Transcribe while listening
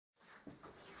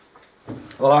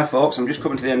Well, hi folks, I'm just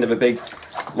coming to the end of a big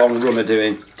long run of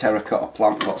doing terracotta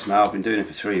plant pots now. I've been doing it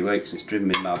for 3 weeks and it's driven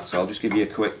me mad, so I'll just give you a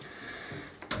quick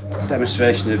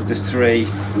demonstration of the 3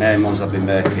 main ones I've been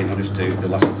making. I'll just do the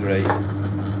last 3. If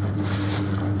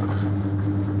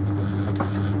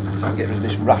I can get rid of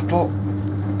this rattle.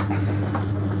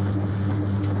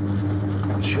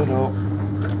 Shut up.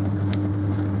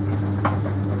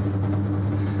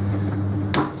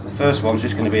 The first one's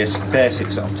just going to be a basic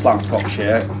sort of plant pot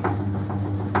shape.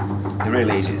 They're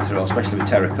really easy to throw, especially with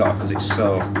terracotta, because it's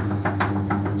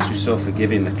just so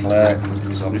forgiving, the clay.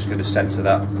 So I'm just going to centre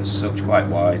that as such quite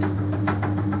wide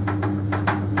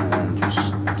and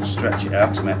just stretch it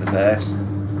out to make the base.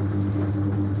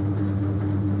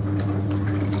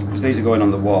 Because these are going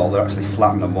on the wall, they're actually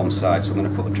flattened on one side, so I'm going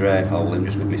to put a drain hole in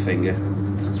just with my finger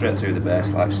straight through the base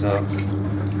like so.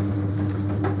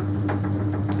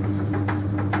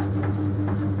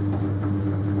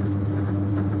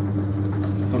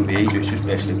 Couldn't be easier, it's just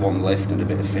basically one lift and a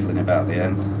bit of fiddling about the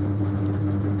end.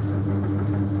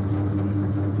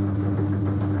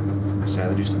 So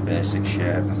they're just a basic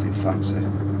shape, nothing fancy.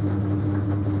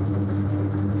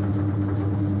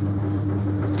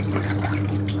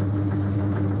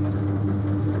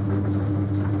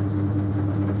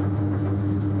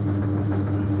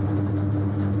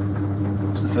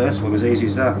 That's the first one, as easy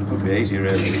as that. It could be easier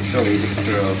really, it's so easy to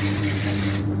throw.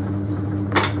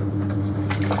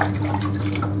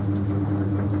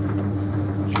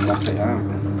 Knock it out.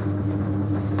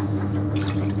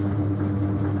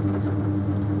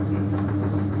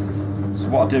 So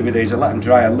what I'll do with these, I'll let them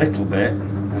dry a little bit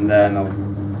and then I'll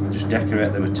just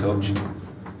decorate them a touch,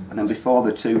 and then before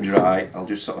they're too dry I'll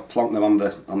just sort of plonk them on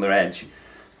their edge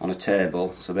on a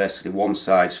table, so basically one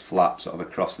side's flat sort of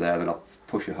across there, then I'll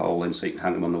push a hole in so you can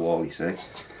hang them on the wall, you see.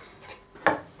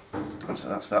 And so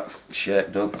that's that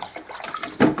shape done.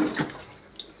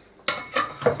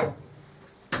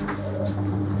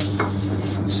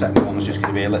 The second one's just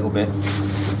going to be a little bit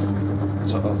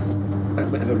sort of a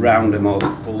bit of a rounder, more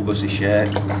bulbousy shape.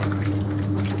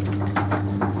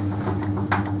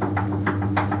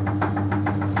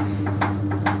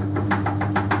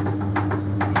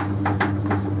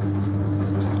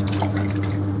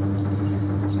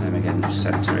 Same again, just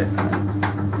centre it and then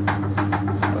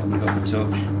open it up a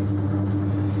touch.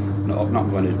 Not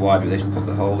going as wide with this, put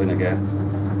the hole in again.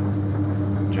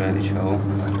 Drainage hole.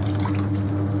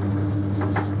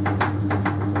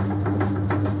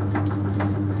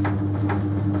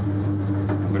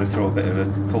 Throw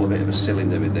pull a bit of a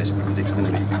cylinder with this because it's going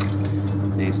to be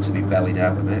needed to be bellied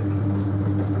out a bit.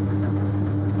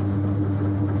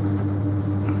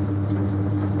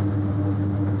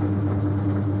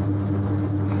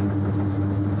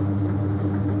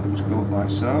 Just go up like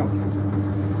so.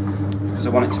 Because I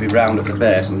want it to be round at the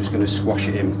base, I'm just going to squash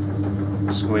it in,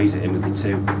 squeeze it in with my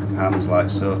 2 hands like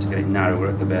so to get it narrower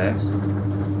at the base.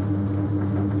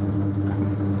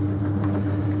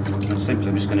 And simply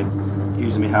I'm just going to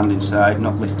using my hand inside,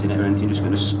 not lifting it or anything, just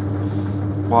going to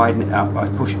widen it out by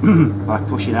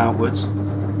pushing outwards.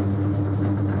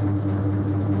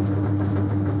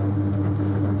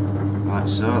 Like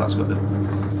so, that's got the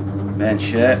main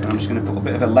shape. I'm just going to put a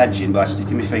bit of a ledge in by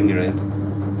sticking my finger in,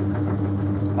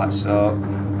 like so,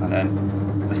 and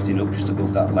then lifting up just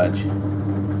above that ledge,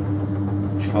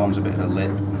 which forms a bit of a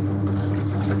lip.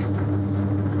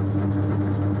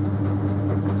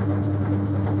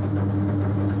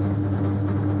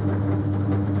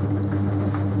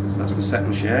 That's the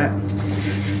second shape.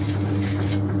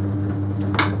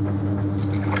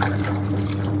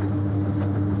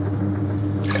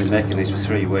 I've been making these for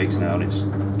 3 weeks now, and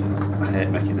I hate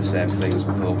making the same things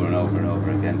over and over and over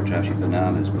again. It drives you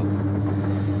bananas, but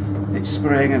it's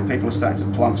spring and people are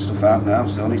starting to plant stuff out now,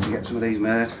 so I need to get some of these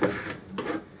made.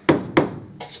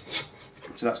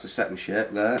 So that's the second shape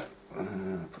there.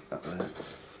 Put that there.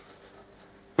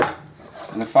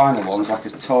 And the final one's like a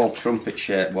tall trumpet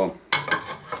shaped one,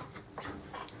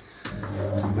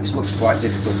 which looks quite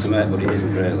difficult to make, but it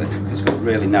isn't really. It's got a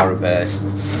really narrow base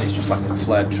and it's just like a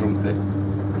flared trumpet.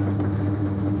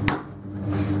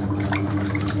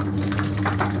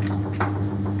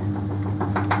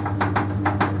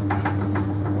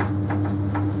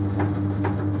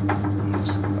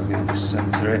 Again, just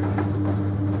centre it.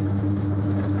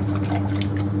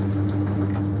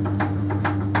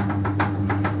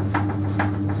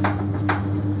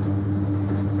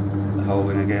 The hole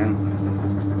in again.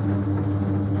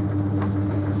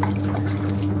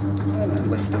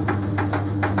 Lift up.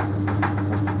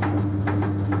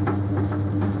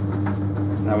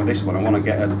 Now with this one, I want to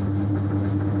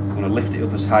lift it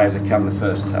up as high as I can the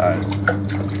first time.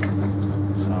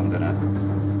 So I'm going to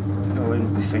go in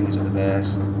with my fingers at the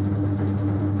base.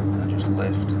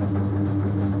 lift.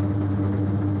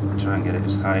 Try and get it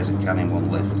as high as I can in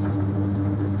one lift.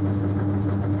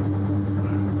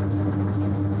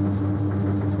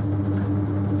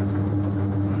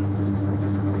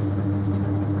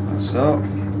 Like so.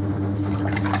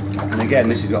 And again,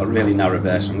 this has got a really narrow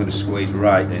base, so I'm going to squeeze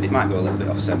right in. It might go a little bit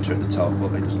off centre at the top,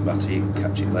 but it doesn't matter, you can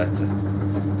catch it later.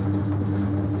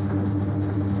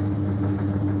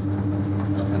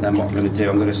 And then what I'm going to do,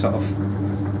 I'm going to sort of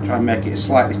try and make it a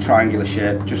slightly triangular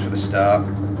shape just for the start,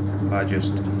 by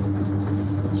just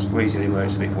squeezing in where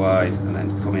it's a bit wide and then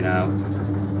coming out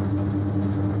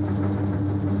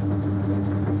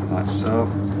like so.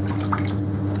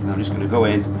 And I'm just going to go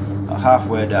in about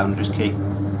halfway down and just keep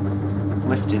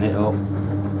lifting it up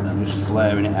and just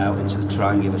flaring it out into the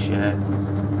triangular shape.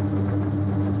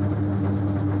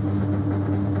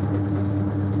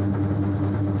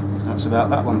 So that's about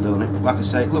that one done. Like I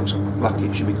say, it looks like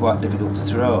it should be quite difficult to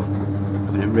throw,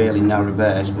 having a really narrow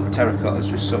base, but terracotta is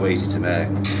just so easy to make.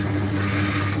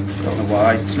 Don't know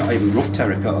why. It's not even rough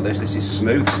terracotta, this is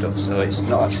smooth stuff, so it's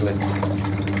not actually, it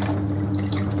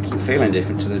doesn't feel any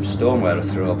different to the stoneware I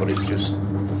throw, but it's just,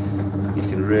 you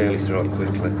can really throw it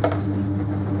quickly.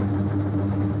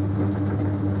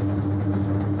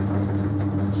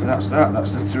 So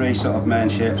that's the three sort of main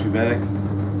shapes we make.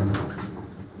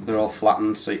 They're all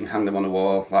flattened, so you can hang them on a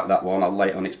wall, like that one. I'll lay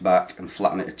it on its back and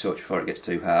flatten it a touch before it gets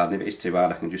too hard, and if it is too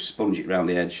hard I can just sponge it around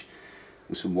the edge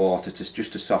with some water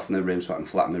just to soften the rim so I can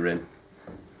flatten the rim.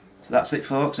 So that's it,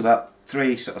 folks, about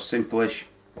three sort of simple-ish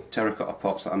terracotta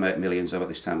pots that I make millions of at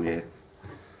this time of year.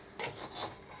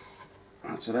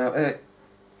 That's about it.